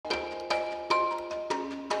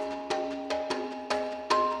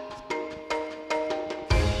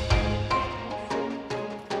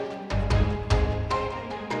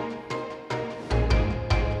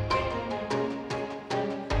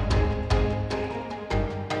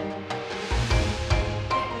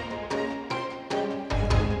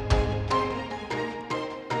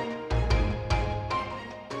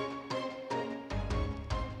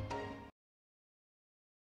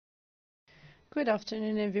Good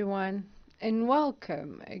afternoon, everyone, and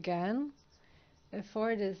welcome again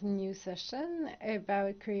for this new session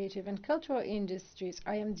about creative and cultural industries.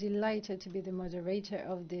 I am delighted to be the moderator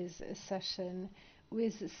of this session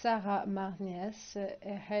with Sarah Marnies,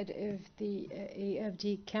 head of the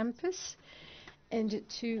AFD campus. And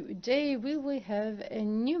today we will have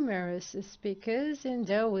numerous speakers, and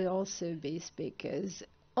there will also be speakers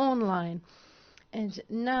online. And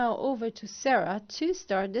now over to Sarah to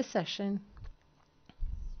start the session.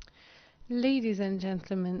 Ladies and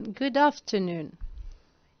gentlemen, good afternoon.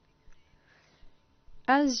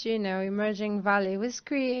 As you know, Emerging Valley was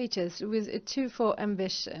created with a twofold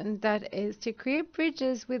ambition, that is to create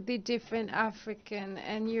bridges with the different African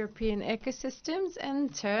and European ecosystems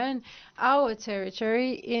and turn our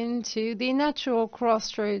territory into the natural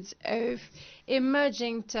crossroads of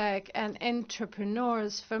emerging tech and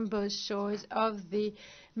entrepreneurs from both shores of the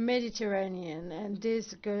Mediterranean. And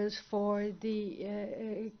this goes for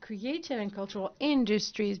the creative and cultural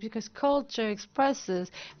industries, because culture expresses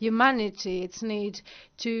humanity, its need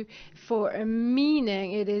for a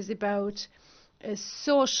meaning. It is about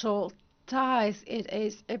social ties. It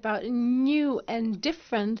is about new and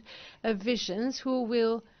different visions who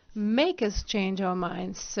will make us change our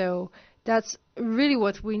minds. So that's really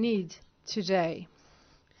what we need today.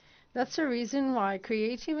 That's the reason why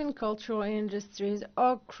creative and cultural industries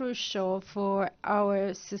are crucial for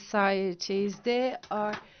our societies. They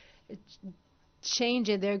are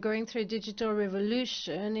changing. They're going through a digital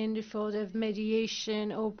revolution in the field of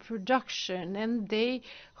mediation or production, and they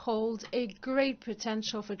hold a great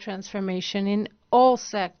potential for transformation in all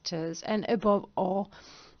sectors and above all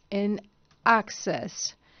in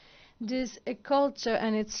access. This culture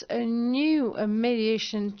and its new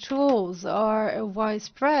mediation tools are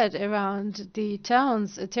widespread around the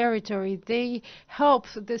town's territory. They help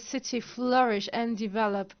the city flourish and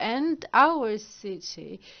develop, and our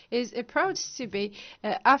city is proud to be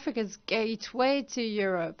Africa's gateway to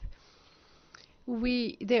Europe.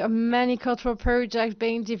 There are many cultural projects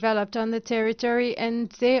being developed on the territory, and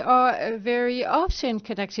they are very often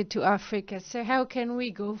connected to Africa. So how can we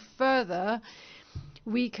go further?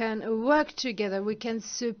 We can work together, we can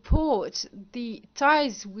support the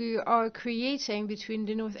ties we are creating between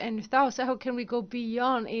the North and the South. So how can we go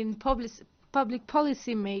beyond in public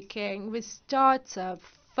policy making with startup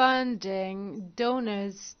funding,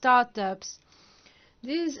 donors, startups?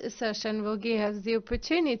 This session will give us the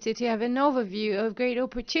opportunity to have an overview of great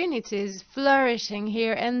opportunities flourishing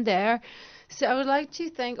here and there. So I would like to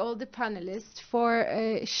thank all the panelists for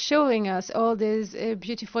showing us all these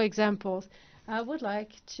beautiful examples. I would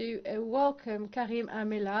like to welcome Karim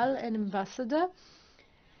Amelal, an ambassador.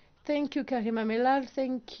 Thank you, Karim Amelal.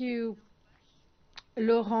 Thank you,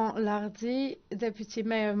 Laurent Lardy, Deputy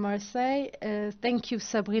Mayor of Marseille. Thank you,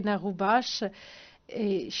 Sabrina Roubache.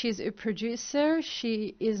 She's a producer.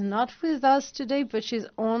 She is not with us today, but she's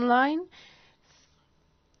online.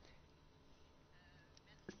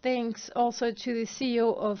 Thanks also to the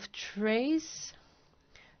CEO of Trace.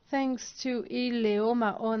 Thanks to Ileo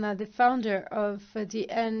Maona, the founder of the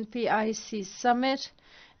NPIC Summit.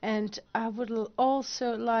 And I would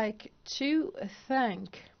also like to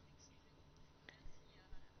thank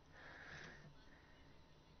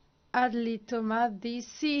Adli Thomas, the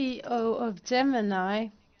CEO of Gemini.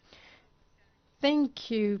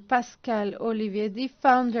 Thank you, Pascal Olivier, the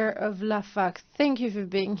founder of LAFAC. Thank you for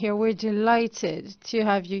being here. We're delighted to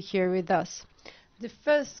have you here with us. The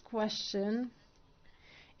first question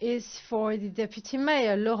is for the Deputy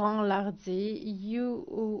Mayor, Laurent Lardy.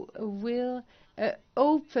 You will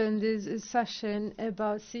open this session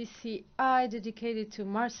about CCI dedicated to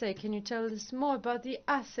Marseille. Can you tell us more about the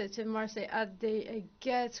asset of Marseille at the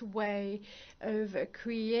gateway of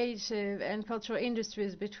creative and cultural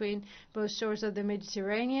industries between both shores of the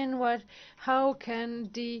Mediterranean? How can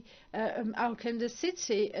the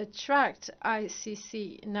city attract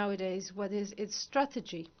ICC nowadays? What is its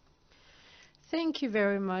strategy? Thank you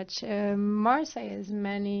very much. Marseille has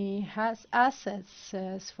many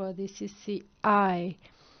assets for the CCI.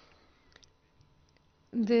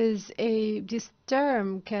 This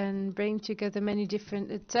term can bring together many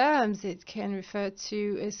different terms. It can refer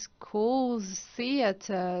to schools,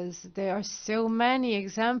 theaters. There are so many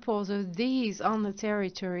examples of these on the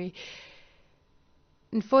territory.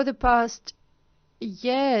 And for the past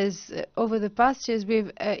years, over the past years,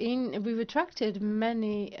 we've attracted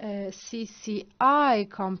many CCI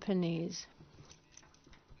companies.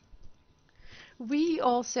 We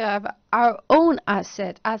also have our own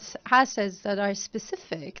assets that are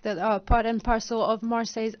specific, that are part and parcel of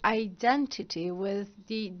Marseille's identity, with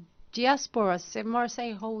the diaspora. So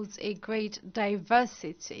Marseille holds a great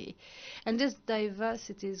diversity, and this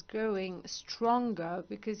diversity is growing stronger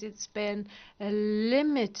because it's been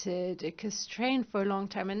limited, constrained for a long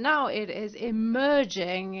time, and now it is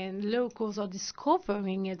emerging, and locals are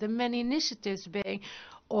discovering it. There are many initiatives being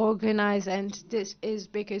organized, and this is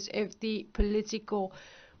because of the political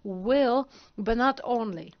will, but not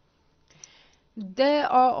only. There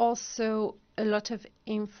are also a lot of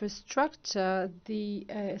infrastructure. The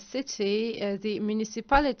city, the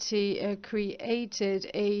municipality created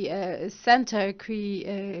a center,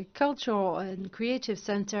 cultural and creative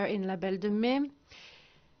center in La Belle de Mai.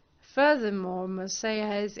 Furthermore, Marseille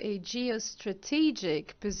has a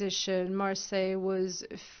geostrategic position. Marseille was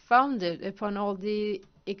founded upon all the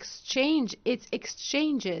its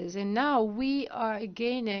exchanges, and now we are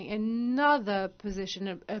gaining another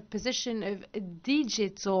position, a position of a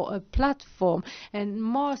digital platform, and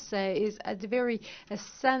Marseille is at the very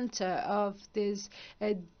center of this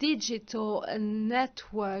digital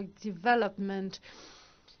network development.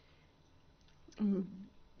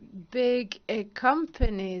 Big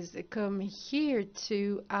companies come here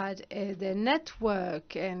to add their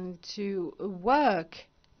network and to work.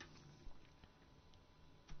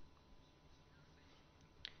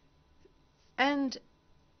 And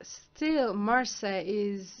still,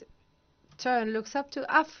 Marseille looks up to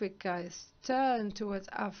Africa, is turned towards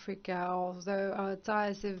Africa, although our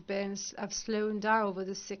ties have slowed down over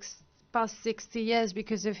the past 60 years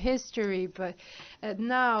because of history, but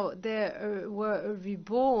now they were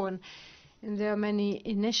reborn, and there are many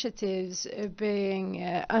initiatives being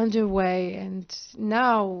underway, and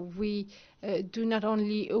now we do not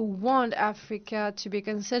only want Africa to be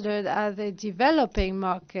considered as a developing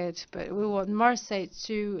market, but we want Marseille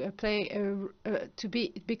to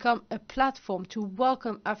become a platform to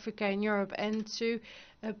welcome Africa in Europe and to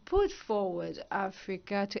put forward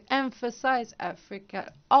Africa, to emphasize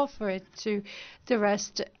Africa, offer it to the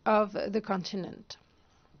rest of the continent.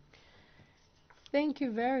 Thank you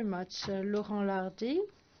very much, Laurent Lardy.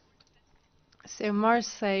 So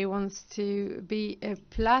Marseille wants to be a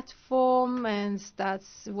platform, and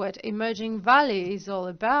that's what Emerging Valley is all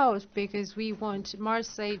about, because we want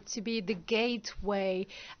Marseille to be the gateway,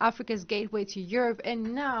 Africa's gateway to Europe.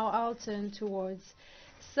 And now I'll turn towards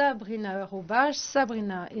Sabrina Roubache.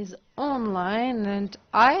 Sabrina is online, and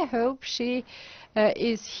I hope she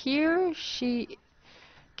is here.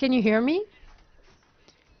 Can you hear me?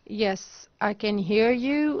 Yes, I can hear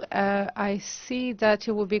you. I see that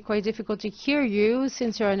it will be quite difficult to hear you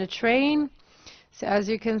since you're on a train. So as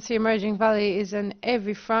you can see, Emerging Valley is on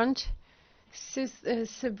every front.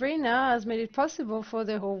 Sabrina has made it possible for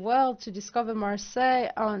the whole world to discover Marseille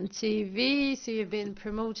on TV. So you've been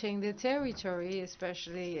promoting the territory,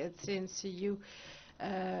 especially since you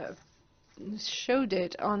showed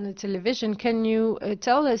it on the television. Can you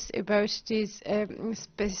tell us about these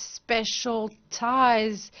special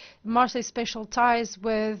ties, Marseille special ties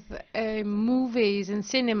with movies and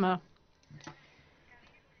cinema?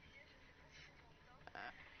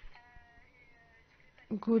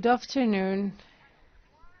 Good afternoon.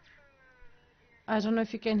 I don't know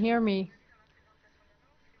if you can hear me.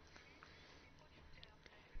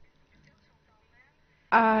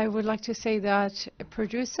 I would like to say that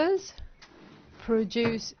producers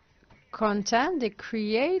produce content, they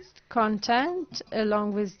create content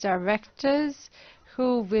along with directors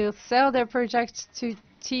who will sell their projects to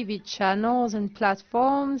TV channels and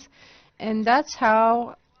platforms, and that's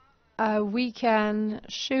how we can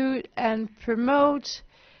shoot and promote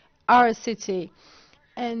our city.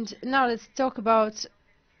 And now let's talk about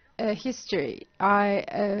history.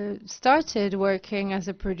 I started working as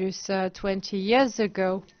a producer 20 years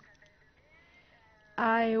ago.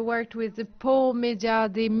 I worked with the Pôle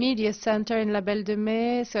Média, the media center in La Belle de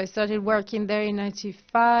Mai, so I started working there in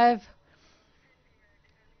 95.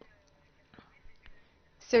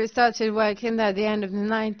 So we started working there at the end of the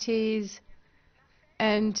 90s,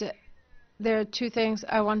 and there are two things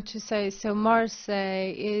I want to say. So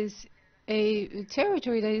Marseille is a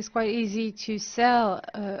territory that is quite easy to sell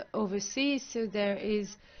overseas, so there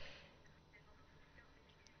is.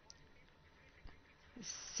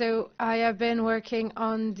 So I have been working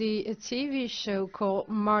on a TV show called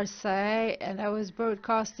Marseille, and I was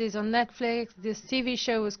broadcasted on Netflix. This TV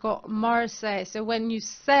show was called Marseille. So when you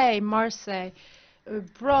say Marseille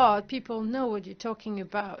abroad, people know what you're talking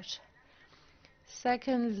about.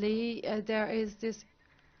 Secondly, there is this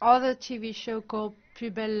other TV show called Plus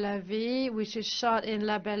Belle la Vie, which is shot in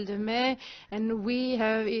La Belle de Mai, and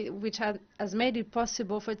which has made it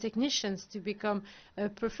possible for technicians to become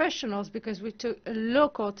professionals, because we took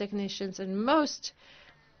local technicians, and most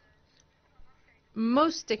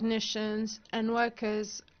most technicians and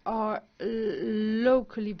workers are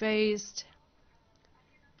locally based,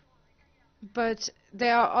 but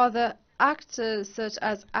there are other actors such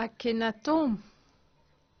as Akhenaton.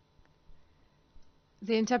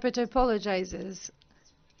 The interpreter apologizes.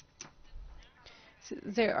 So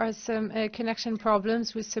there are some connection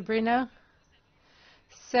problems with Sabrina.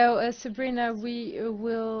 So, Sabrina, we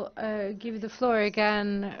will give the floor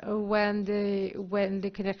again when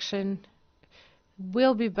the connection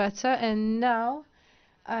will be better. And now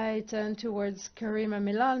I turn towards Karima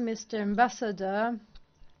Milal, Mr. Ambassador.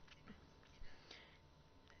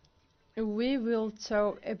 We will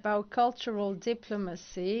talk about cultural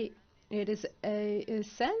diplomacy. It is a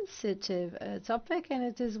sensitive topic, and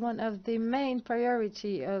it is one of the main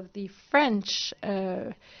priority of the French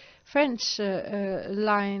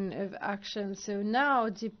line of action. So now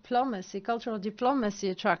diplomacy, cultural diplomacy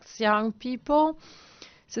attracts young people.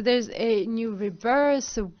 So there's a new rebirth.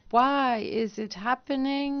 So why is it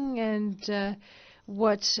happening, and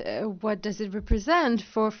what does it represent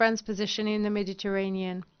for France's position in the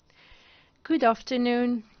Mediterranean? Good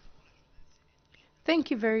afternoon.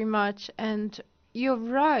 Thank you very much. And you're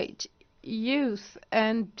right. Youth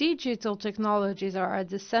and digital technologies are at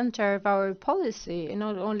the center of our policy, and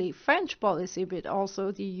not only French policy, but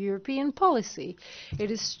also the European policy.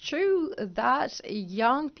 It is true that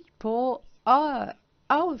young people are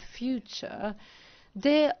our future.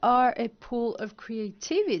 They are a pool of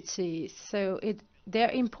creativity, so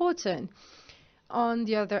they're important. On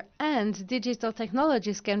the other hand, digital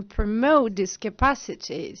technologies can promote these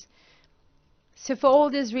capacities. So for all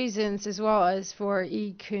these reasons, as well as for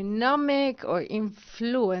economic or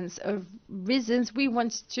influence of reasons, we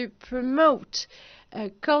want to promote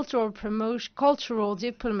cultural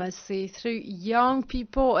diplomacy through young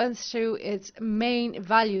people and through its main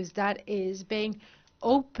values, that is being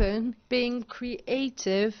open, being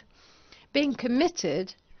creative, being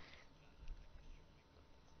committed.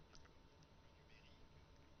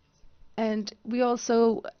 And we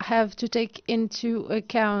also have to take into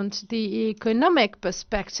account the economic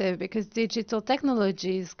perspective, because digital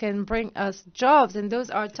technologies can bring us jobs, and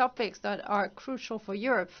those are topics that are crucial for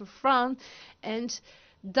Europe, for France, and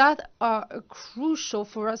that are crucial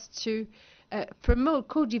for us to promote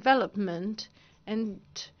co-development and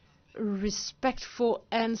respectful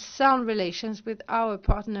and sound relations with our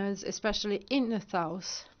partners, especially in the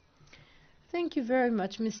South. Thank you very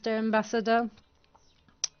much, Mr. Ambassador.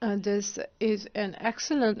 This is an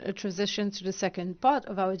excellent transition to the second part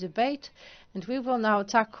of our debate, and we will now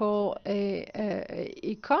tackle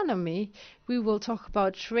economy. We will talk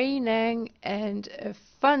about training and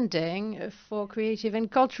funding for creative and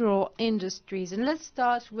cultural industries. And let's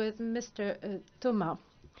start with Mr. Thomas.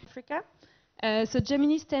 Africa. So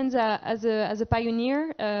Gemini stands as a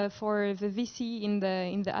pioneer for the VC in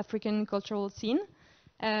the African cultural scene.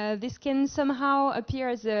 This can somehow appear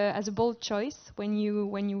as a bold choice when you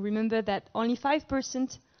remember that only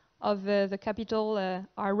 5% of the capital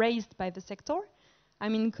are raised by the sector. I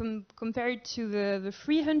mean, compared to the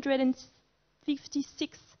 $356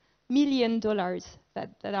 million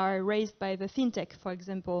that are raised by the fintech, for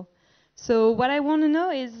example. So what I want to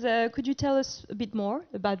know is, could you tell us a bit more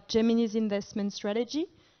about Gemini's investment strategy,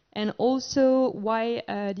 and also why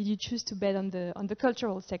did you choose to bet on the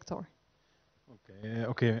cultural sector?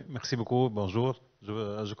 Okay, merci beaucoup. Bonjour.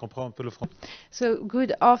 Je comprends un peu le français. So,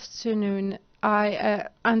 good afternoon. I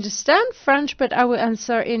understand French, but I will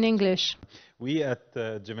answer in English. We at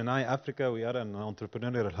Gemini Africa, we are an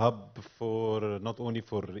entrepreneurial hub for not only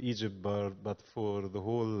for Egypt, but for the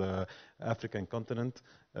whole African continent.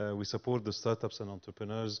 We support the startups and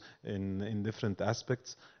entrepreneurs in different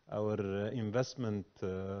aspects. Our investment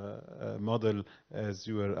model, as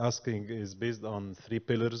you were asking, is based on 3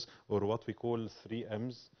 pillars, or what we call 3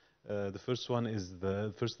 M's. The first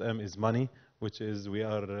M is money, which is we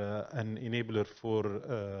are an enabler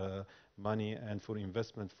for money and for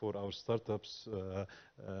investment for our startups,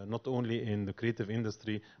 not only in the creative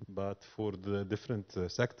industry, but for the different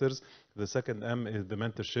sectors. The second M is the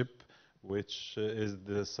mentorship, which is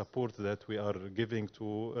the support that we are giving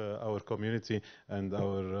to our community and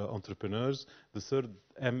our entrepreneurs. The third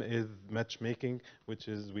M is matchmaking, which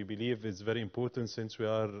is, we believe, is very important, since we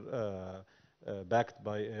are backed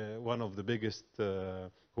by one of the biggest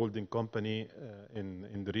holding company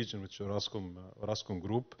in the region, which is Orascom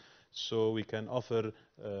Group. So we can offer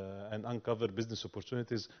and uncover business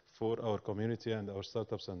opportunities for our community and our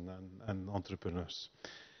startups and entrepreneurs.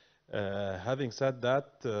 Having said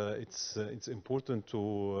that, it's important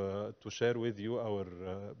to share with you our,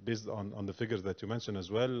 based on the figures that you mentioned as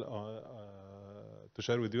well, to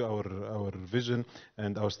share with you our vision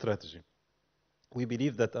and our strategy. We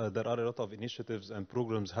believe that there are a lot of initiatives and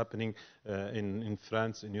programs happening in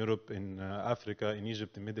France, in Europe, in Africa, in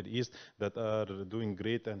Egypt, in Middle East that are doing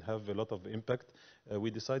great and have a lot of impact.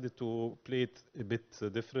 We decided to play it a bit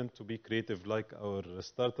different, to be creative like our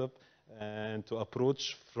startup, and to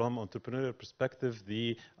approach from entrepreneurial perspective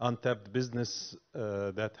the untapped business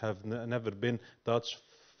that have never been touched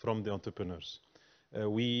from the entrepreneurs.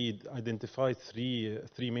 We identified three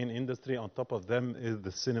main industry. On top of them is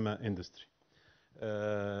the cinema industry.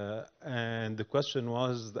 And the question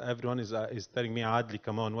was, everyone is telling me, Adli,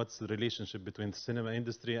 come on, what's the relationship between the cinema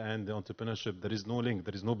industry and the entrepreneurship? There is no link,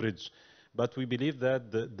 there is no bridge. But we believe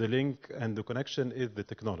that the link and the connection is the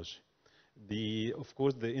technology. Of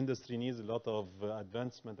course, the industry needs a lot of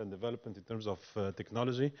advancement and development in terms of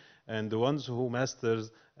technology, and the ones who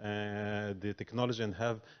masters the technology and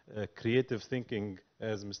have creative thinking,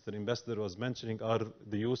 as Mr. Ambassador was mentioning, are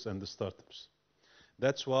the youth and the startups.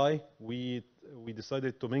 That's why we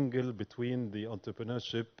decided to mingle between the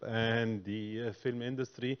entrepreneurship and the film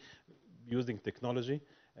industry using technology,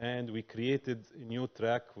 and we created a new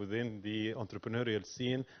track within the entrepreneurial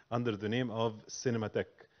scene under the name of Cinematech.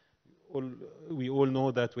 We all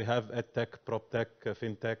know that we have EdTech, PropTech,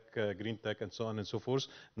 FinTech, Green Tech, and so on and so forth.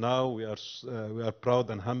 Now we are proud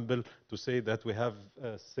and humble to say that we have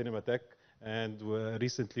Cinematech. And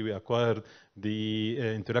recently we acquired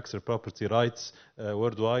the intellectual property rights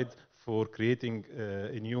worldwide for creating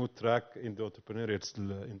a new track in the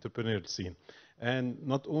entrepreneurial scene. And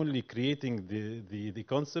not only creating the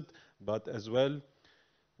concept, but as well,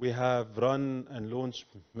 we have run and launched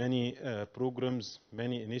many programs,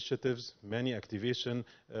 many initiatives, many activation,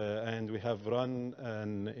 and we have run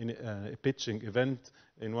a pitching event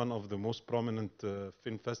in one of the most prominent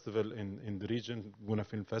film festival in the region, Guna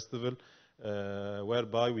Film Festival,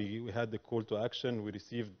 whereby we had the call to action. We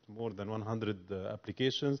received more than 100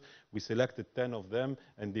 applications. We selected 10 of them,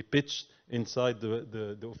 and they pitched inside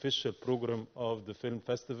the official program of the film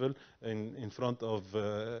festival in front of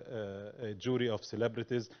a jury of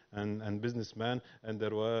celebrities and businessmen, and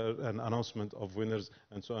there were an announcement of winners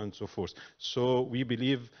and so on and so forth. So we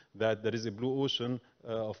believe that there is a blue ocean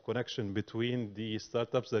of connection between the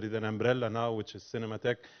startups. There is an umbrella now, which is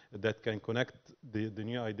Cinematech, that can connect the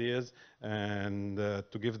new ideas. And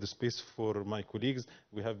to give the space for my colleagues,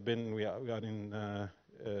 we are in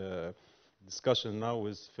discussion now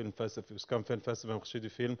with Film Festival, Film Festival, Marseille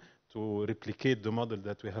Film, to replicate the model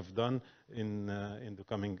that we have done in the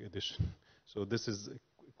coming edition. So this is a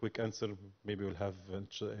quick answer. Maybe we'll have a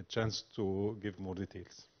chance to give more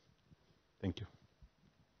details. Thank you.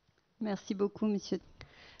 Merci beaucoup, Monsieur.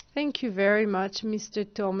 Thank you very much, Mr.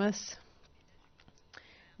 Thomas.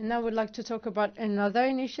 And I would like to talk about another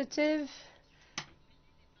initiative.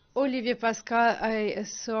 Olivier Pascal,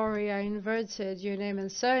 sorry, I inverted your name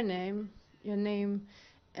and surname. Your name,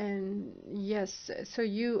 and yes, so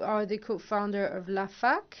you are the co-founder of La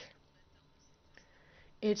Fac.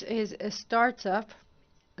 It is a startup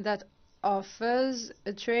that offers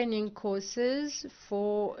training courses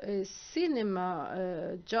for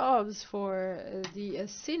cinema jobs for the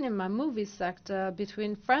cinema movie sector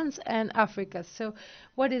between France and Africa. So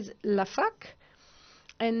what is La Fac,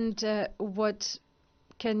 and what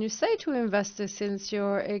can you say to investors, since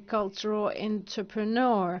you're a cultural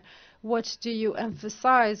entrepreneur? What do you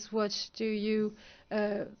emphasize? What do you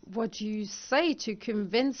say to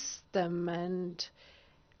convince them? And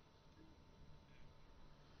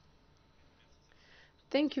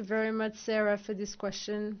thank you very much, Sarah, for this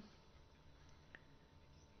question.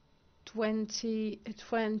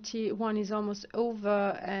 2021 is almost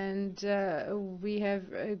over, and we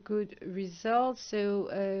have a good result. So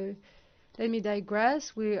let me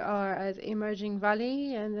digress. We are at Emerging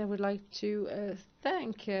Valley, and I would like to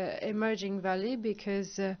thank Emerging Valley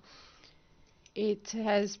because it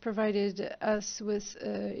has provided us with,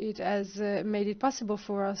 it has made it possible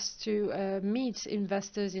for us to meet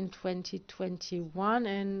investors in 2021,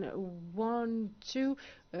 and two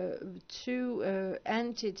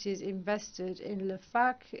entities invested in Le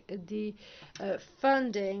Fac. The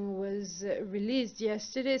funding was released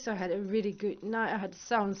yesterday, so I had a really good night. I had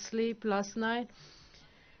sound sleep last night.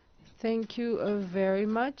 Thank you very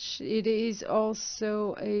much. It is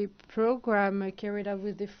also a program carried out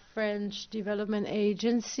with the French Development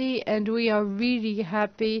Agency, and we are really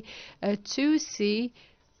happy to see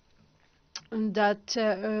that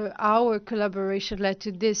our collaboration led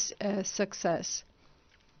to this success.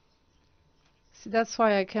 So that's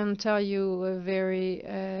why I can tell you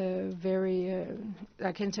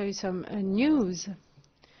I can tell you some news.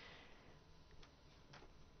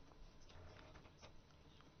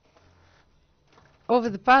 Over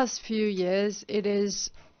the past few years, it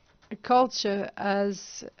is culture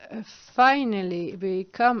has finally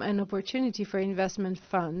become an opportunity for investment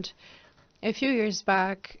fund. A few years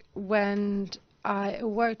back, when I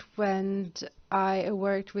worked with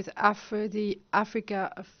the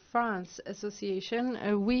Africa France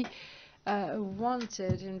Association, we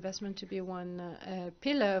wanted investment to be one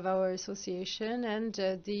pillar of our association, and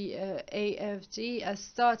the AFD has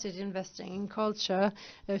started investing in culture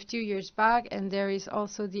a few years back, and there is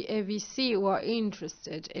also the AVC who are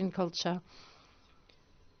interested in culture.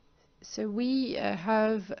 So we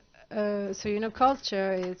have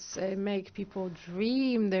culture, it's make people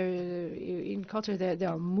dream. There in culture there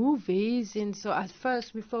are movies, and so at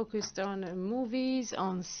first we focused on movies,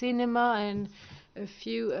 on cinema, and a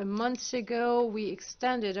few months ago we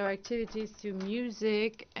extended our activities to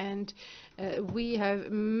music, and we have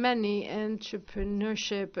many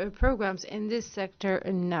entrepreneurship programs in this sector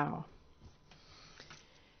now.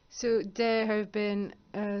 So there have been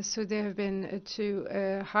two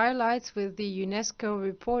highlights with the UNESCO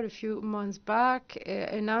report a few months back,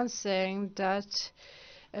 announcing that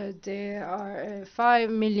there are 5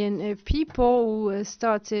 million people who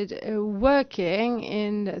started working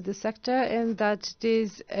in the sector, and that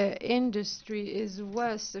this industry is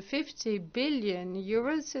worth 50 billion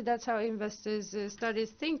euros. So that's how investors started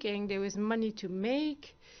thinking there was money to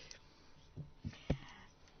make.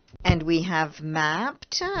 And we have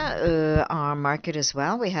mapped our market as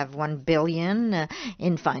well. We have 1 billion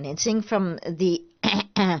in financing from the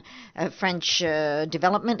French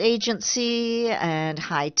Development Agency and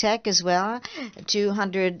high tech as well.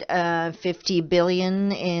 250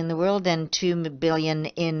 billion in the world and 2 billion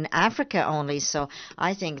in Africa only. So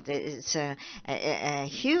I think that it's a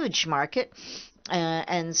huge market.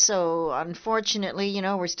 And so, unfortunately,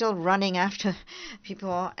 we're still running after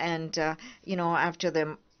people and, after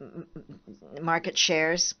the market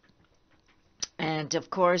shares. And of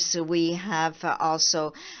course, we have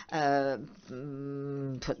also put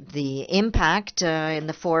the impact in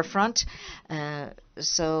the forefront.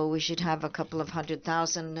 So we should have a couple of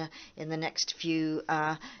 100,000 in the next few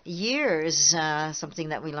years, something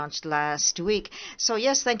that we launched last week. So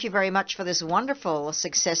yes, thank you very much for this wonderful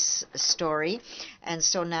success story. And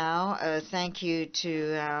so now, thank you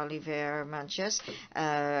to Olivier Manches,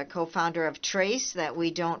 co-founder of Trace, that we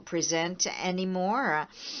don't present anymore.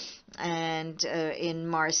 And in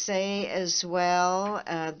Marseille as well.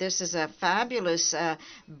 This is a fabulous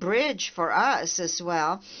bridge for us as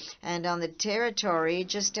well. And on the territory,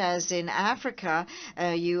 just as in Africa,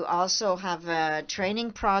 you also have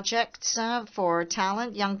training projects for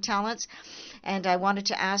talent, young talents. And I wanted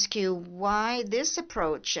to ask you why this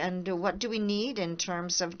approach, and what do we need in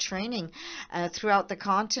terms of training throughout the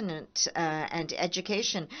continent and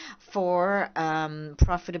education for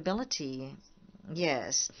profitability?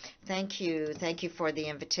 Yes, thank you. Thank you for the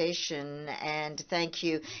invitation, and thank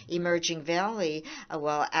you, Emerging Valley.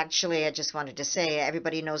 Well, actually, I just wanted to say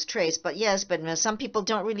everybody knows Trace, but yes, but some people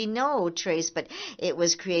don't really know Trace, but it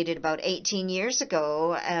was created about 18 years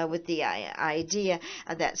ago with the idea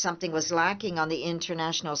that something was lacking on the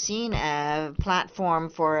international scene, a platform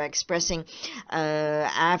for expressing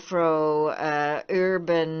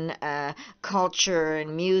Afro-urban culture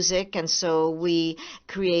and music, and so we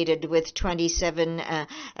created with 27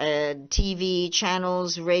 TV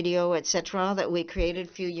channels, radio, etc., that we created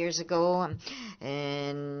a few years ago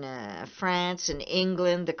in France and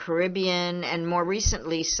England, the Caribbean, and more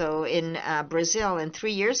recently so in Brazil. And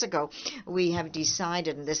 3 years ago, we have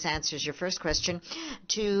decided, and this answers your first question,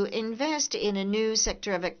 to invest in a new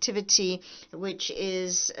sector of activity, which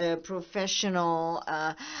is professional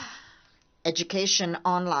education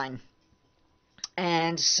online.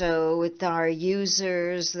 And so with our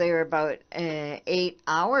users there, about 8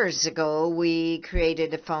 hours ago, we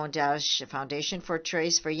created a foundation for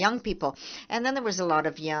Trace for young people. And then there was a lot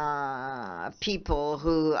of young people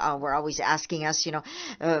who were always asking us,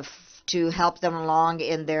 to help them along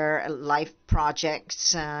in their life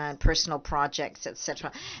projects, personal projects,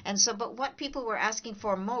 etc. And so, but what people were asking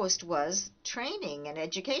for most was training and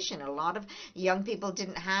education. A lot of young people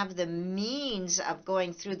didn't have the means of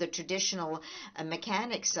going through the traditional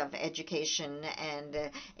mechanics of education,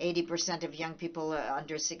 and 80% of young people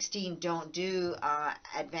under 16 don't do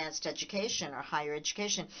advanced education or higher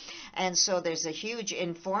education. And so there's a huge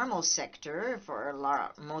informal sector for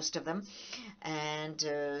most of them, and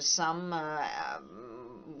some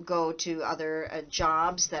go to other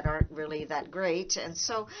jobs that aren't really that great. And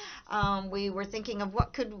so we were thinking of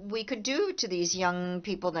what we could do to these young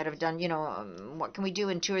people that have done, what can we do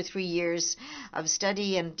in 2 or 3 years of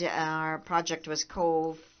study. And our project was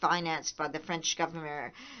financed by the French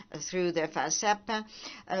government through the FACEP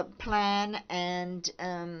plan. And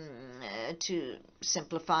to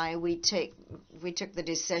simplify, we took the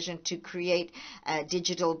decision to create a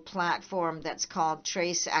digital platform that's called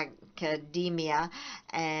Trace Academia,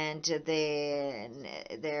 and then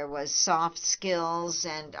there was soft skills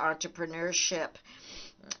and entrepreneurship.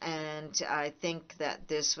 And I think that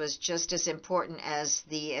this was just as important as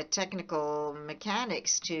the technical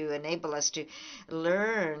mechanics to enable us to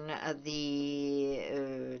learn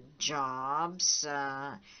the jobs,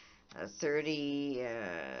 30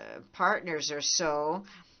 partners or so.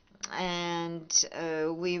 And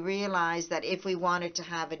we realized that if we wanted to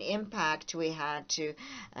have an impact, we had to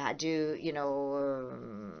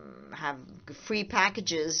have free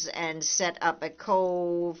packages and set up a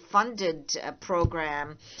co-funded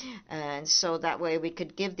program, and so that way we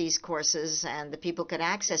could give these courses and the people could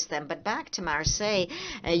access them. But back to Marseille,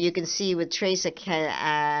 you can see with Trace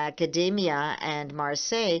Academia and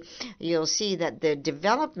Marseille, you'll see that the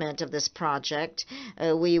development of this project,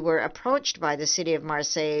 we were approached by the city of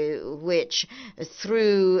Marseille, which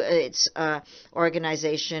through its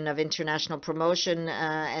organization of international promotion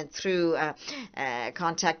and through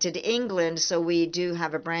contacted England. So we do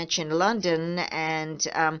have a branch in London, and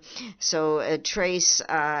so Trace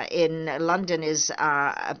in London is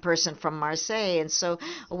a person from Marseille, and so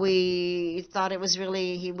we thought it was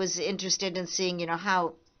really, he was interested in seeing,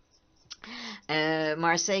 how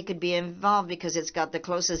Marseille could be involved because it's got the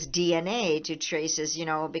closest DNA to Traces,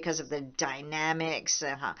 because of the dynamics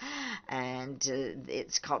and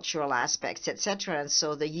its cultural aspects, etc. And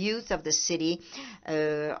so the youth of the city,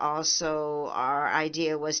 also our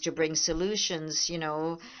idea was to bring solutions,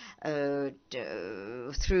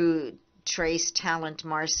 through Trace Talent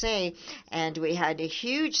Marseille, and we had a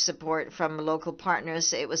huge support from local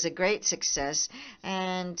partners. It was a great success,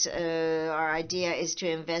 and our idea is to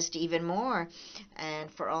invest even more,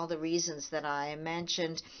 and for all the reasons that I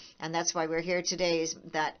mentioned. And that's why we're here today, is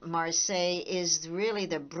that Marseille is really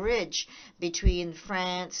the bridge between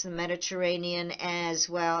France, the Mediterranean, as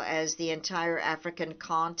well as the entire African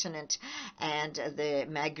continent and the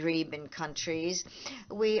Maghrebian countries.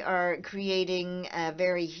 We are creating a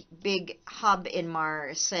very big hub in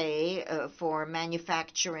Marseille for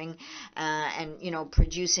manufacturing and,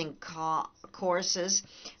 producing courses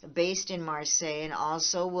based in Marseille, and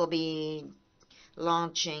also we'll be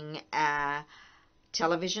launching a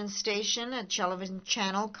television station, a television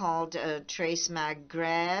channel called Trace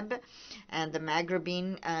Maghreb and the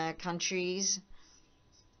Maghrebian countries.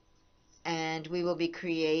 And we will be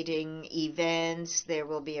creating events. There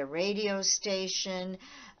will be a radio station.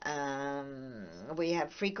 We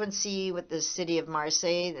have frequency with the city of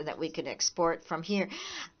Marseille that we can export from here.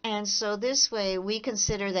 And so this way we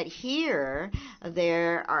consider that here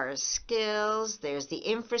there are skills, there's the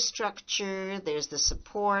infrastructure, there's the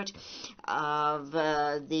support of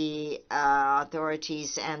the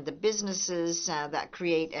authorities and the businesses that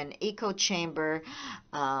create an eco chamber,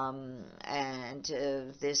 and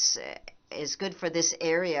this is good for this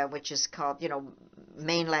area, which is called,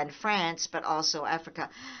 mainland France, but also Africa.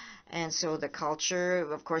 And so the culture,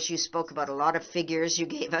 of course, you spoke about a lot of figures you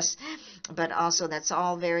gave us, but also that's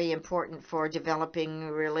all very important for developing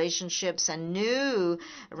relationships and new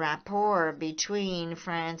rapport between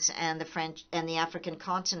France and the African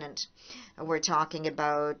continent. We're talking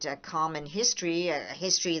about a common history, a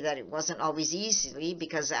history that it wasn't always easy,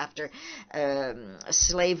 because after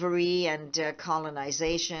slavery and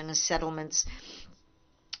colonization, settlements,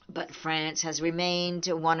 but France has remained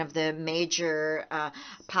one of the major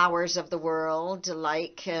powers of the world,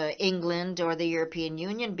 like England or the European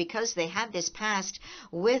Union, because they had this past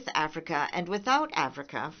with Africa. And without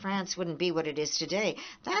Africa, France wouldn't be what it is today.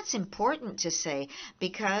 That's important to say,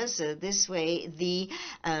 because this way the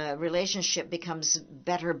relationship becomes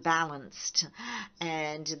better balanced.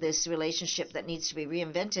 And this relationship that needs to be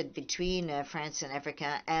reinvented between France and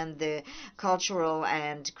Africa, and the cultural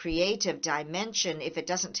and creative dimension, if it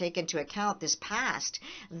doesn't take into account this past,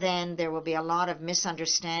 then there will be a lot of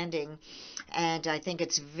misunderstanding. And I think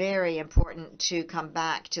it's very important to come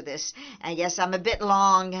back to this. And yes, I'm a bit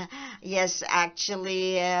long. Yes,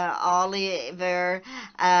 actually, Oliver,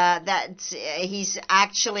 he's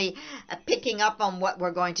actually picking up on what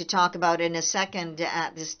we're going to talk about in a second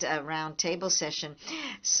at this round table session.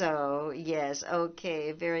 So, yes,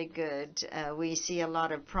 okay, very good. We see a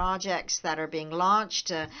lot of projects that are being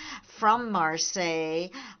launched from Marseille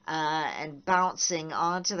and bouncing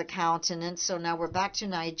onto the continent. So now we're back to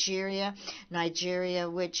Nigeria. Nigeria,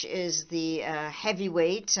 which is the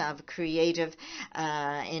heavyweight of creative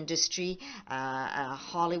industry.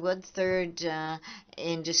 Hollywood, third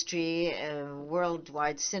industry,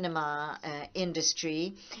 worldwide cinema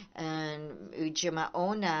industry. And Ujima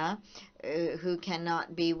Ona, who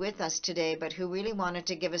cannot be with us today, but who really wanted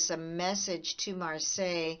to give us a message to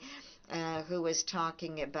Marseille, who was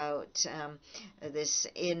talking about this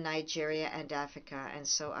in Nigeria and Africa. And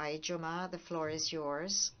so, Ijoma, the floor is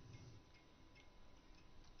yours.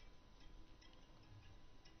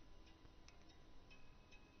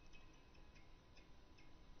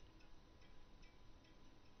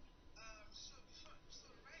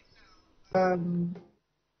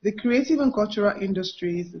 The creative and cultural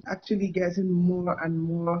industries is actually getting more and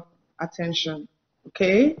more attention,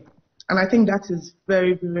 okay? And I think that is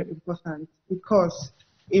very, very important because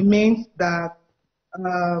it means that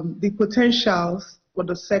the potentials for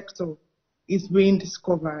the sector is being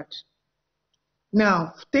discovered.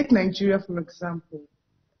 Now, take Nigeria, for example.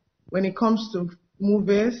 When it comes to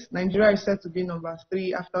movies, Nigeria is said to be number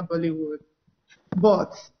 3 after Bollywood.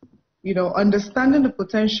 But understanding the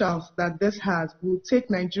potentials that this has will take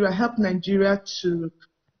Nigeria, help Nigeria to,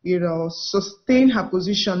 sustain her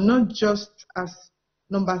position, not just as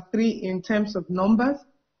number 3 in terms of numbers,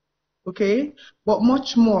 okay, but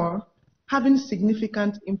much more having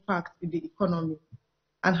significant impact in the economy.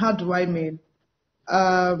 And how do I mean?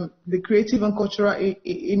 The creative and cultural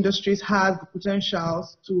industries have the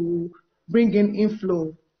potentials to bring in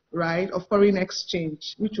inflow, right, of foreign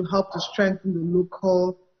exchange, which will help to strengthen the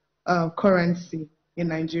local currency in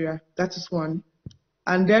Nigeria. That is one.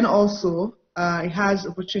 And then also, it has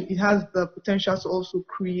the potential to also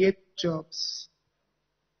create jobs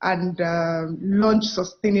and launch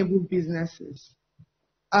sustainable businesses.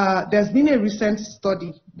 There's been a recent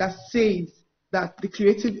study that says that the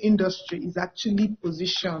creative industry is actually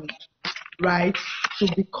positioned, right, to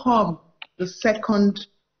become the second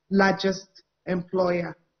largest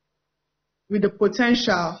employer with the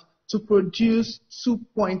potential to produce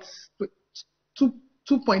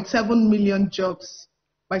 2.7 million jobs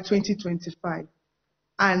by 2025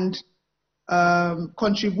 and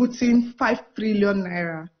contributing 5 trillion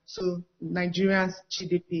naira to Nigeria's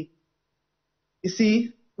GDP. You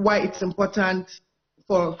see why it's important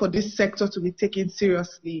for this sector to be taken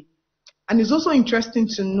seriously. And it's also interesting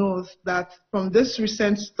to note that from this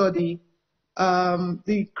recent study,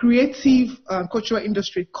 the creative cultural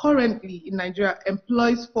industry currently in Nigeria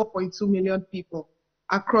employs 4.2 million people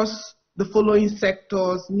across the following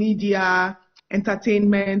sectors: media,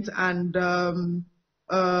 entertainment, and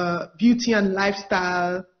beauty and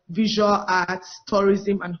lifestyle, visual arts,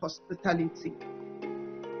 tourism, and hospitality.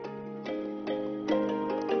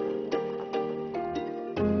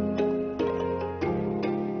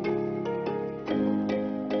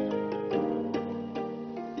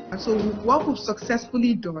 So what we've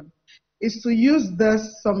successfully done is to use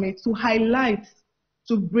this summit to highlight,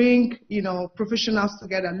 to bring, professionals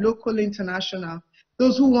together, local, international,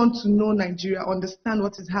 those who want to know Nigeria, understand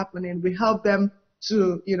what is happening. We help them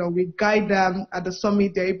to, we guide them at the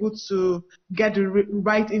summit. They're able to get the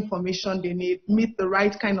right information they need, meet the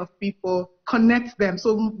right kind of people, connect them.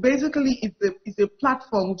 So basically, it's a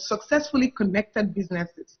platform with successfully connected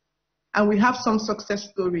businesses. And we have some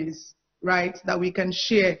success stories, right, that we can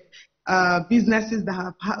share. Businesses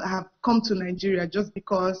that have come to Nigeria just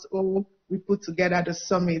because, we put together the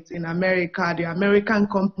summit in America, the American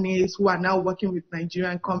companies who are now working with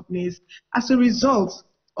Nigerian companies as a result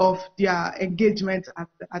of their engagement at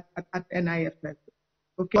NIFF.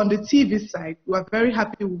 Okay. On the TV side, we are very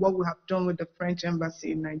happy with what we have done with the French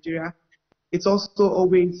embassy in Nigeria. It's also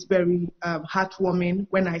always very heartwarming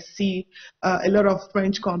when I see a lot of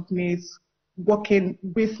French companies working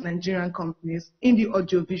with Nigerian companies in the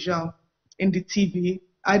audiovisual, in the TV,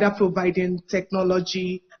 either providing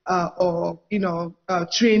technology or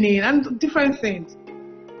training and different things.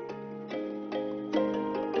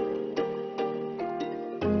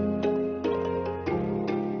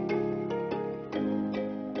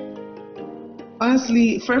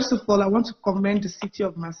 Honestly, first of all, I want to commend the city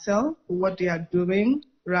of Marseille for what they are doing,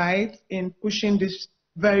 right, in pushing this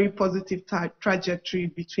very positive trajectory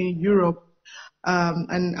between Europe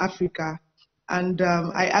and Africa. And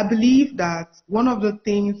I believe that one of the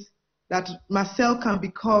things that Marseille can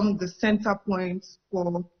become the center point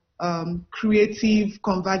for creative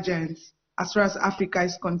convergence as far as Africa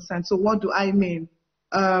is concerned. So what do I mean?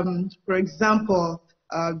 For example,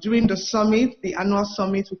 during the summit, the annual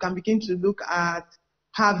summit, we can begin to look at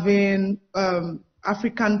having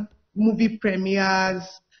African movie premieres,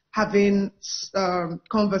 having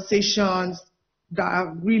conversations that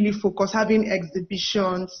are really focused, having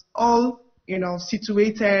exhibitions, all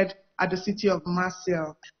situated at the city of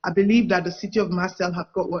Marseille. I believe that the city of Marseille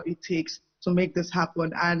have got what it takes to make this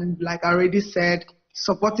happen. And like I already said,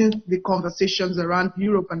 supporting the conversations around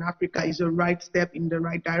Europe and Africa is a right step in the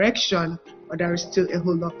right direction, but there is still a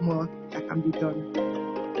whole lot more that can be done.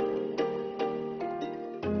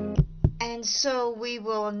 And so we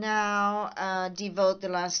will now devote the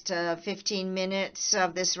last 15 minutes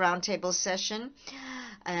of this roundtable session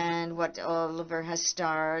and what Oliver has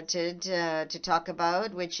started to talk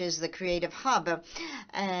about, which is the creative hub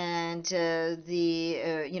and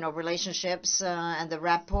the relationships and the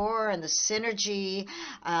rapport and the synergy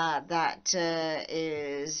that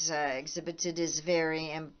is exhibited is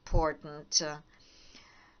very important.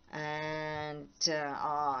 And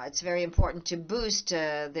it's very important to boost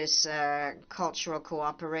this cultural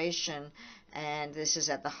cooperation, and this is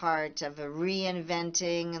at the heart of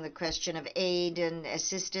reinventing, and the question of aid and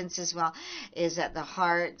assistance as well is at the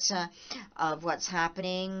heart of what's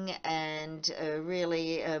happening, and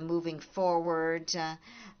really moving forward,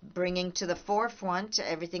 bringing to the forefront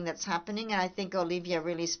everything that's happening. And I think Olivia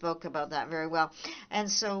really spoke about that very well. And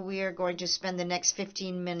so we are going to spend the next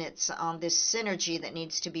 15 minutes on this synergy that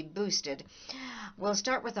needs to be boosted. We'll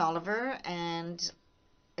start with Oliver, and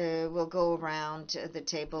we'll go around the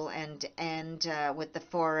table and end with the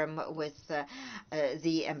forum with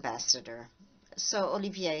the ambassador. So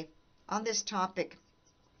Olivier, on this topic,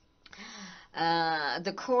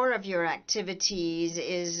 the core of your activities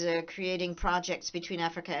is creating projects between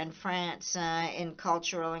Africa and France in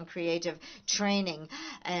cultural and creative training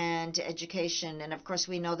and education. And of course,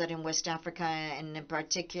 we know that in West Africa, and in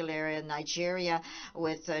particular in Nigeria,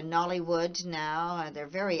 with Nollywood now, they're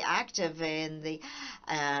very active in the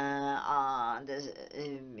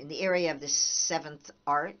area of the seventh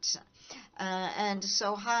art. And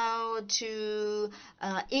so how to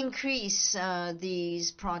increase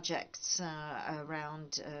these projects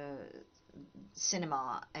around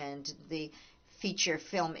cinema and the feature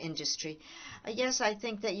film industry. Yes, I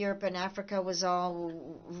think that Europe and Africa was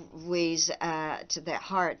always to the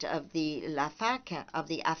heart of the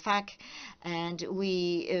AFAC, and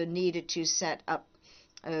we needed to set up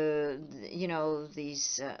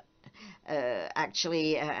these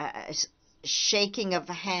shaking of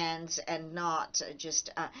hands and not just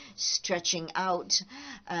stretching out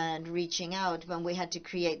and reaching out when we had to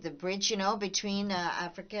create the bridge, between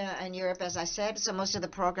Africa and Europe, as I said. So most of the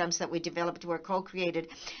programs that we developed were co-created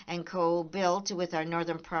and co-built with our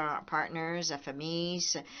northern partners,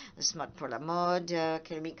 FMIs, Smart pour la Mode,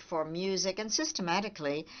 Clinique for Music, and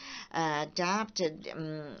systematically adapted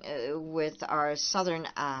with our southern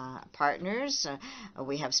partners.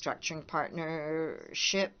 We have structuring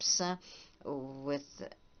partnerships with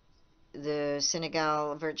the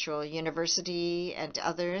Senegal Virtual University and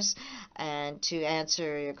others. And to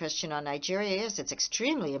answer your question on Nigeria, yes, it's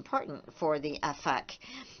extremely important for the AFAC.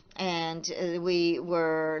 And we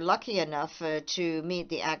were lucky enough to meet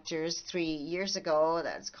the actors 3 years ago.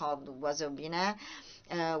 That's called Wazobina,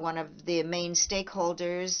 one of the main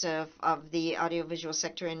stakeholders of the audiovisual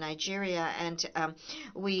sector in Nigeria, and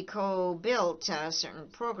we co-built a certain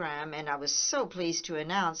program, and I was so pleased to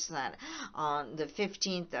announce that on the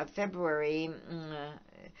 15th of February,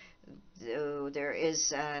 there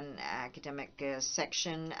is an academic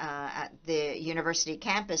section at the university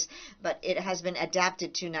campus, but it has been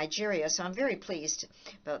adapted to Nigeria, so I'm very pleased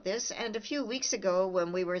about this. And a few weeks ago,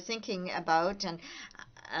 when we were thinking about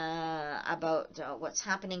what's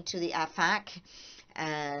happening to the AFAC,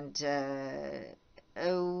 and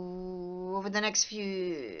over the next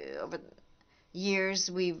few years,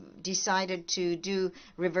 we've decided to do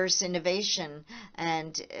reverse innovation,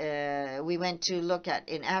 and we went to look at,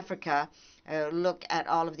 in Africa, look at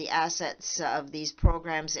all of the assets of these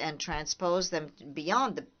programs and transpose them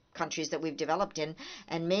beyond the countries that we've developed in,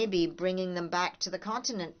 and maybe bringing them back to the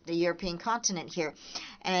continent, the European continent here.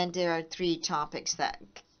 And there are 3 topics that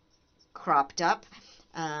cropped up.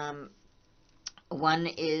 One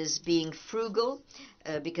is being frugal,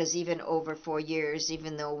 because even over 4 years,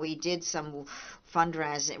 even though we did some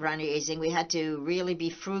fundraising, we had to really be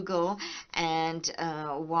frugal and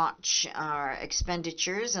watch our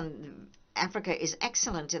expenditures, and Africa is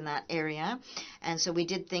excellent in that area, and so we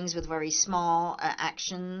did things with very small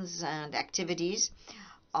actions and activities.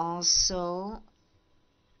 Also,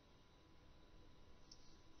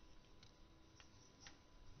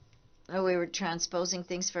 we were transposing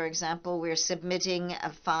things. For example, we're submitting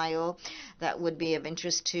a file that would be of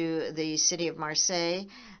interest to the city of Marseille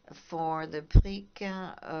for the PRIC.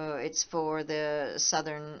 It's for the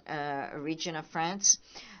southern region of France.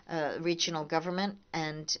 regional government,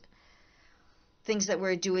 and things that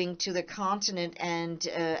we're doing to the continent, and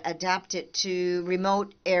adapt it to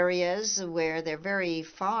remote areas where they're very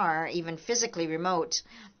far, even physically remote.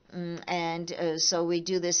 So we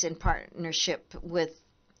do this in partnership with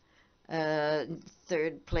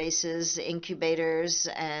third places, incubators,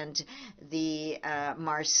 and the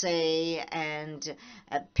Marseille and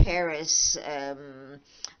Paris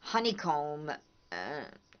honeycomb,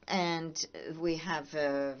 and we have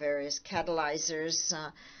various catalyzers,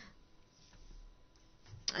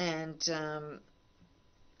 and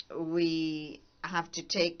we have to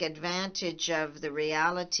take advantage of the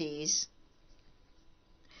realities.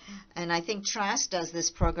 And I think TRAS does this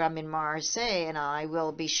program in Marseille, and I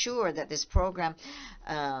will be sure that this program,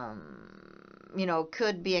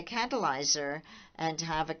 could be a catalyzer and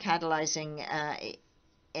have a catalyzing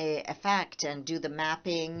effect, and do the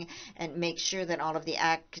mapping and make sure that all of the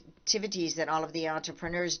activities that all of the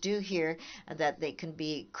entrepreneurs do here, that they can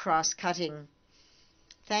be cross-cutting.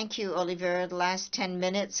 Thank you, Olivier. The last 10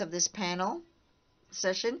 minutes of this panel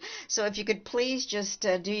session. So if you could please just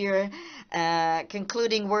do your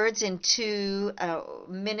concluding words in 2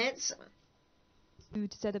 minutes. To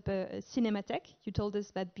set up a cinematheque, you told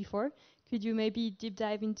us that before. Could you maybe deep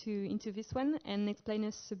dive into this one and explain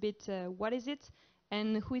us a bit what is it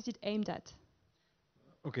and who is it aimed at?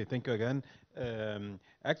 Okay, thank you again.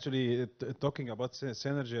 Actually, talking about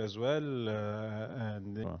synergy as well,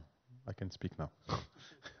 and I can speak now.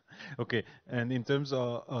 Okay, and in terms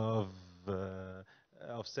of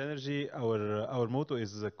synergy, our motto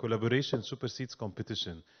is collaboration supersedes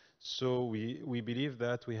competition. So we believe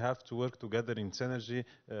that we have to work together in synergy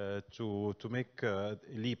to make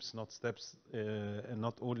leaps, not steps, and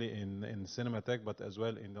not only in Cinematheque, but as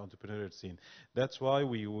well in the entrepreneurial scene. That's why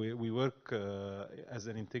we work as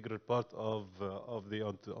an integral part of the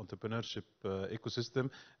entrepreneurship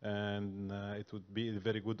ecosystem, and it would be a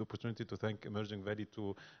very good opportunity to thank Emerging Valley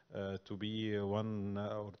to be one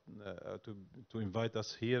or to invite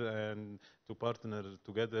us here and to partner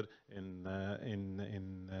together in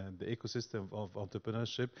the ecosystem of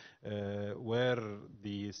entrepreneurship, where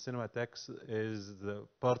the Cinematheque is the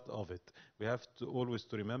part of it. We have to always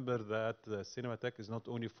to remember that Cinematheque is not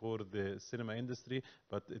only for the cinema industry,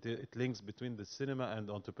 but it links between the cinema and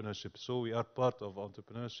entrepreneurship. So we are part of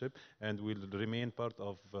entrepreneurship, and will remain part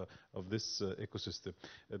of this ecosystem.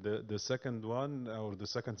 The second one, or the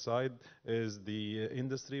second side, is the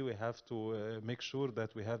industry. We have to make sure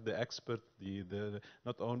that we have the expert,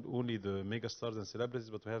 not only the mega stars and celebrities,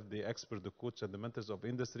 but we have the expert, the coach, and the mentors of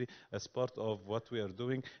industry as part of what we are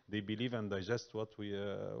doing. They believe and digest what we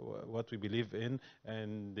believe in,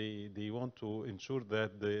 and they want to ensure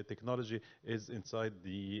that the technology is inside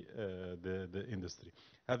the industry.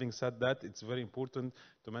 Having said that, it's very important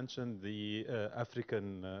to mention the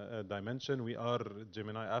African dimension. We are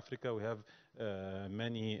Gemini Africa. We have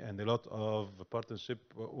many and a lot of partnership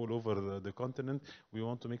all over the continent. We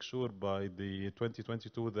want to make sure by the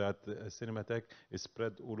 2022 that Cinematheque is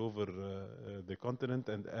spread all over the continent,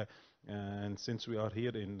 and since we are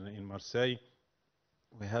here in Marseille,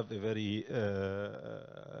 we have a very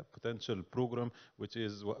potential program, which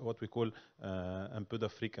is what we call un peu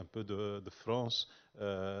d'Afrique, un peu de France,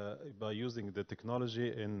 by using the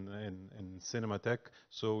technology in Cinematheque.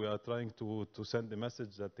 So we are trying to send the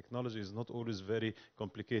message that technology is not always very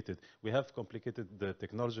complicated. We have complicated the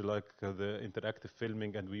technology, like the interactive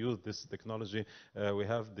filming, and we use this technology. We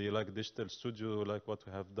have the digital studio, like what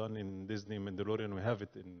we have done in Disney Mandalorian. We have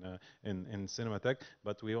it in Cinematheque,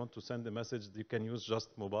 but we want to send the message that you can use just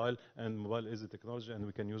mobile, and mobile is a technology, and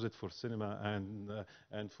we can use it for cinema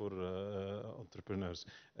and for entrepreneurs.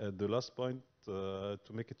 The last point,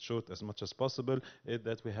 to make it short as much as possible, is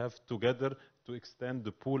that we have together to extend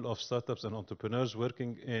the pool of startups and entrepreneurs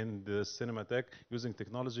working in the Cinematheque using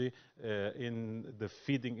technology in the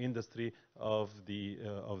feeding industry of the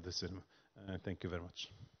cinema. Thank you very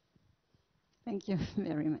much. Thank you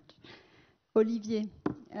very much. Olivier,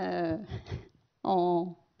 en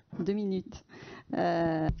 2 minutes.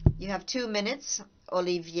 You have 2 minutes,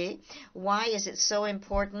 Olivier. Why is it so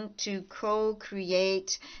important to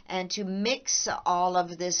co-create and to mix all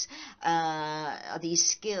of this, these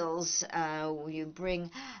skills you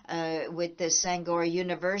bring with the Sangor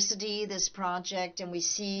University, this project, and we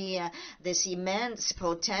see this immense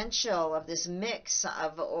potential of this mix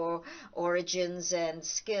of origins and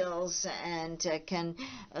skills, and can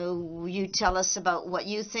you tell us about what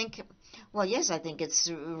you think? Well, yes, I think it's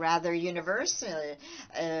rather universal.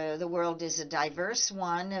 The world is a diverse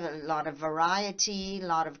one, a lot of variety, a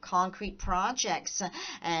lot of concrete projects,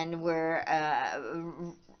 and we're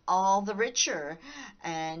all the richer.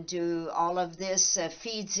 And all of this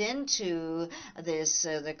feeds into this,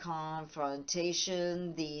 the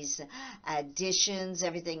confrontation, these additions,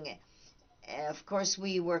 everything. Of course,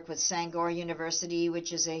 we work with Sangor University,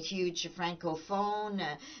 which is a huge francophone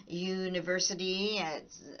university.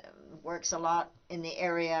 It works a lot in the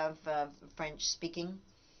area of French-speaking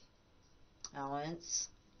elements.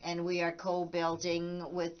 And we are co-building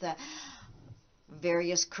with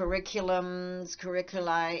various curriculums,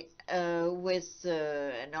 curriculi,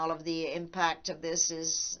 and all of the impact of this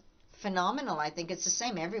is phenomenal. I think it's the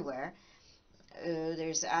same everywhere.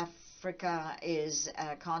 There's Africa is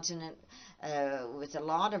a continent with a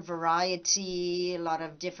lot of variety, a lot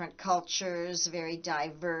of different cultures, very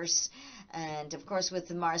diverse. And of course with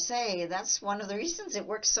Marseille, that's one of the reasons it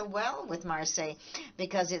works so well with Marseille,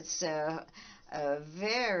 because it's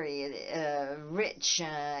very rich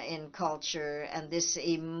in culture and this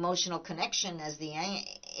emotional connection, as the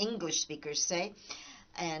English speakers say.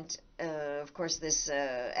 And of course this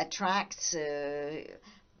attracts in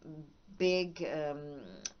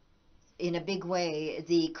a big way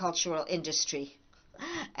the cultural industry.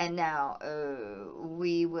 And now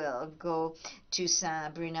we will go to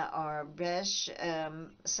Sabrina Arbesh.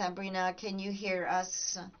 Sabrina, can you hear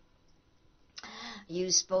us?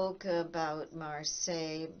 You spoke about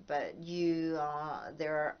Marseille, but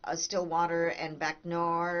there are Stillwater and Bac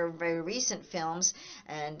Nord, very recent films,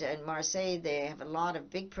 and in Marseille they have a lot of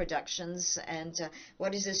big productions. And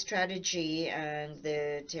what is the strategy and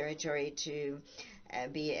the territory to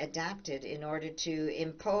be adapted in order to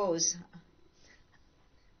impose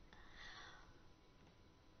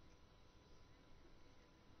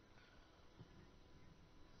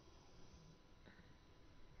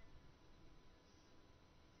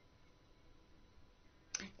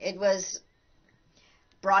It was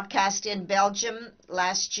broadcast in Belgium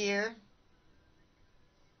last year,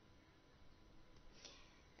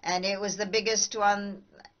 and it was the biggest one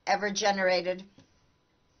ever generated.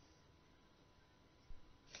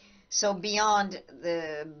 So beyond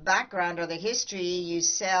the background or the history, you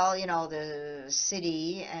sell, the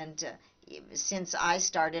city, and since I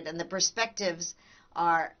started, and the perspectives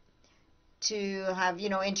are to have,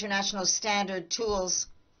 international standard tools.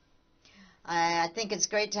 I think it's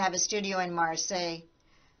great to have a studio in Marseille,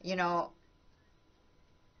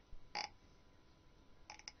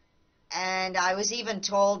 and I was even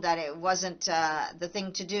told that it wasn't the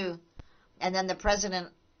thing to do. And then the president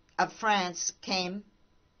of France came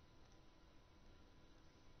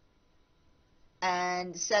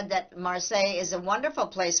and said that Marseille is a wonderful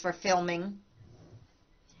place for filming.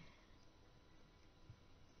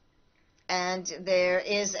 And there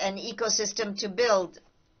is an ecosystem to build.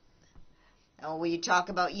 We talk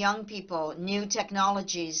about young people, new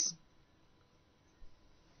technologies.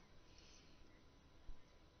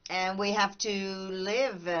 And we have to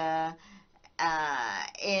live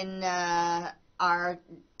in our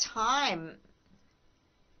time.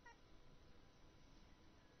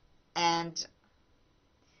 And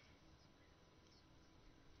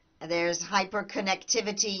there's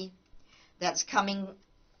hyperconnectivity that's coming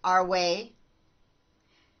our way.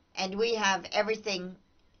 And we have everything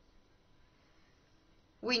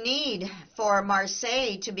we need for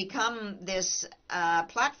Marseille to become this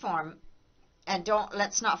platform. And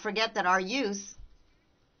let's not forget that our youth,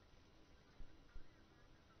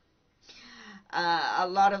 a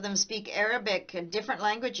lot of them speak Arabic and different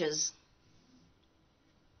languages.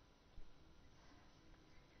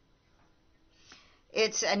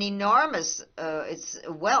 It's an enormous it's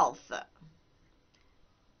wealth.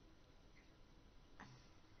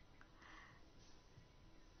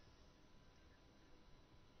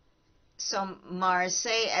 So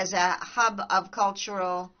Marseille as a hub of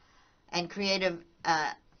cultural and creative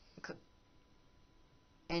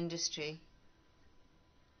industry.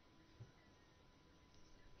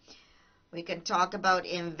 We can talk about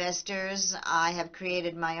investors. I have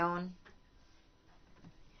created my own.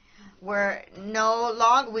 We're no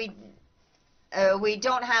longer, we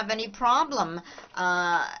don't have any problem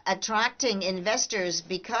attracting investors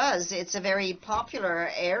because it's a very popular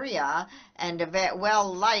area and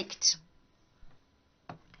well liked.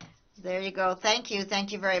 There you go. Thank you.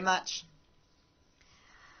 Thank you very much.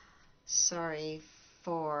 Sorry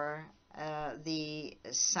for the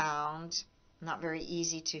sound. Not very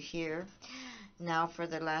easy to hear. Now for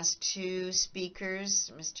the last two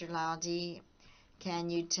speakers, Mr. Laudy, can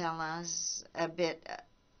you tell us a bit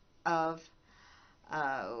of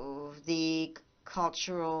the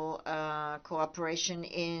cultural cooperation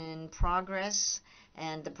in progress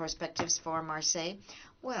and the perspectives for Marseille?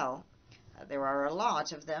 Well, there are a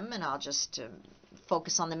lot of them, and I'll just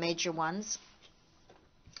focus on the major ones.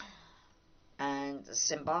 And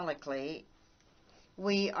symbolically,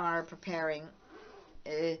 we are preparing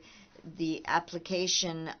the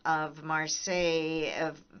application of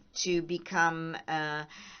Marseille to become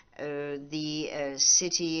the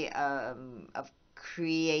city of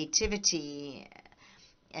creativity.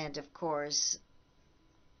 And of course,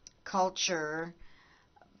 culture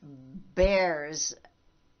bears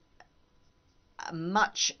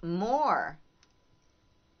much more.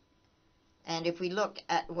 And if we look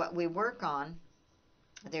at what we work on,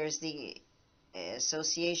 there's the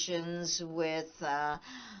associations with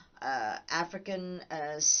African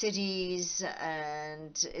cities,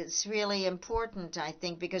 and it's really important, I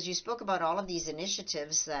think, because you spoke about all of these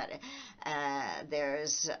initiatives that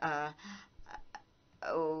there's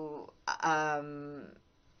an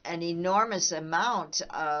enormous amount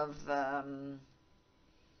of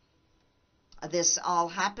this all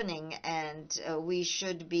happening, and we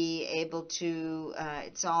should be able to,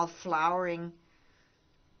 it's all flowering,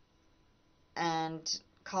 and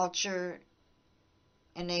culture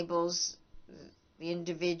enables the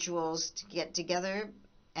individuals to get together.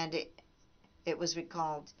 And it was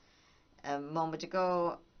recalled a moment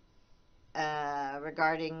ago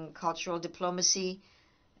regarding cultural diplomacy.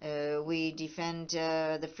 We defend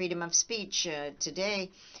the freedom of speech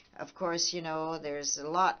today. Of course, you know, there's a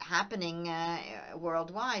lot happening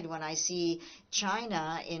worldwide. When I see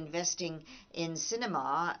China investing in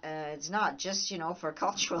cinema, it's not just, you know, for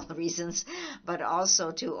cultural reasons, but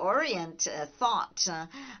also to orient thought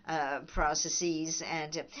processes.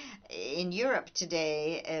 And in Europe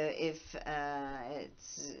today, if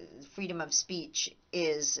freedom of speech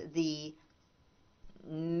is the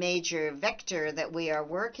major vector that we are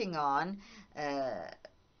working on,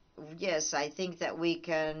 yes, I think that we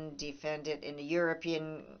can defend it in a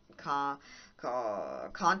European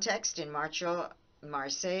context, in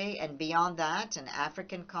Marseille, and beyond that, an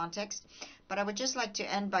African context. But I would just like to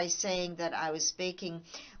end by saying that I was speaking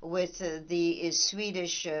with the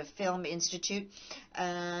Swedish Film Institute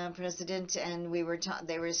president, and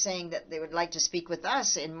they were saying that they would like to speak with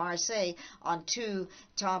us in Marseille on two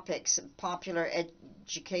topics: popular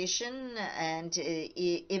education and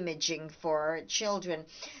imaging for children,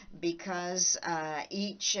 because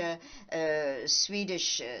each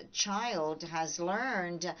Swedish child has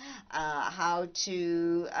learned how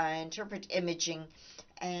to interpret imaging,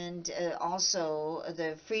 and also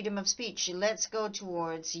the freedom of speech. Let's go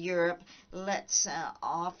towards Europe. Let's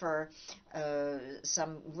offer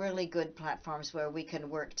some really good platforms where we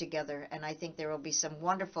can work together, and I think there will be some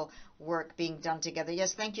wonderful work being done together.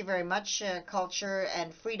 Yes, thank you very much. Culture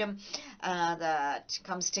and freedom that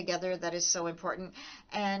comes together, that is so important.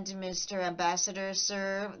 And Mr. Ambassador,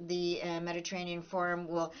 sir, the Mediterranean Forum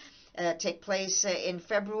will take place in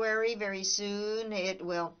February, very soon. It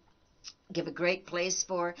will give a great place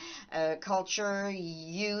for culture,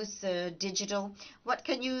 youth, digital. What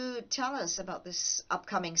can you tell us about this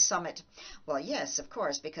upcoming summit? Well, yes, of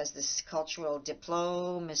course, because this cultural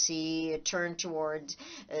diplomacy turned toward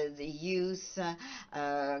the youth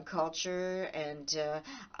culture, and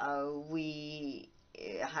we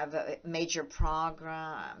have major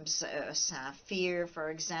programs, Saphir, for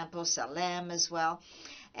example, Salem as well.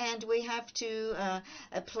 And we have to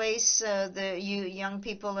place the young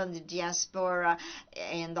people and the diaspora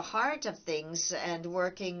in the heart of things, and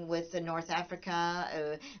working with the North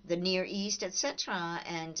Africa, the Near East, etc.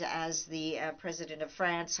 And as the President of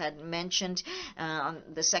France had mentioned, on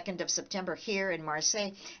the 2nd of September here in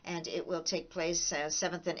Marseille, and it will take place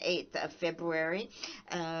 7th and 8th of February.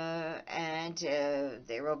 And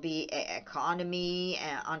there will be economy,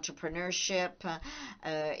 entrepreneurship,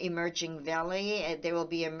 emerging valley. There will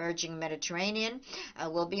be emerging Mediterranean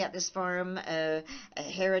will be at this forum,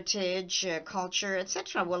 heritage, culture,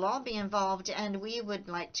 etc. will all be involved, and we would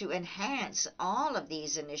like to enhance all of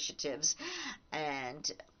these initiatives,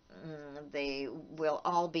 and they will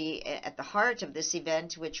all be at the heart of this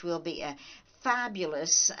event, which will be a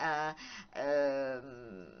fabulous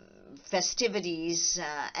festivities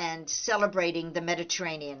and celebrating the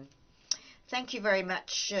Mediterranean. Thank you very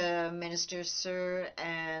much, Minister, sir,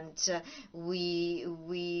 and we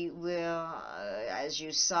will, as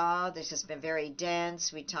you saw, this has been very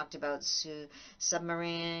dense. We talked about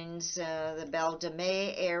submarines, the Belle de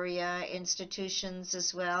Mai area institutions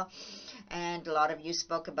as well, and a lot of you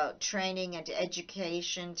spoke about training and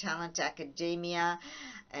education, talent academia,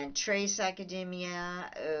 and trace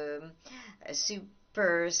academia,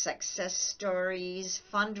 super success stories,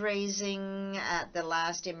 fundraising at the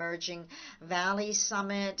last Emerging Valley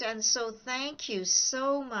Summit. And so thank you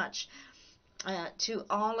so much to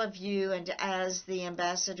all of you, and as the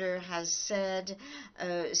ambassador has said,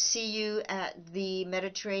 see you at the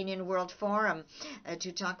Mediterranean World Forum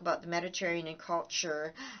to talk about the Mediterranean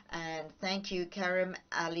culture. And thank you, Karim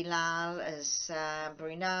Alilal,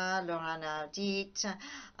 Sabrina, Lorana Audit,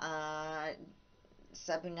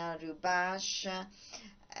 Sabina Rubash,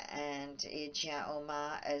 and Ijia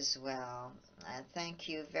Oma as well. Thank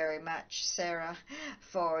you very much, Sarah,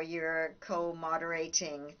 for your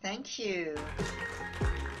co-moderating. Thank you.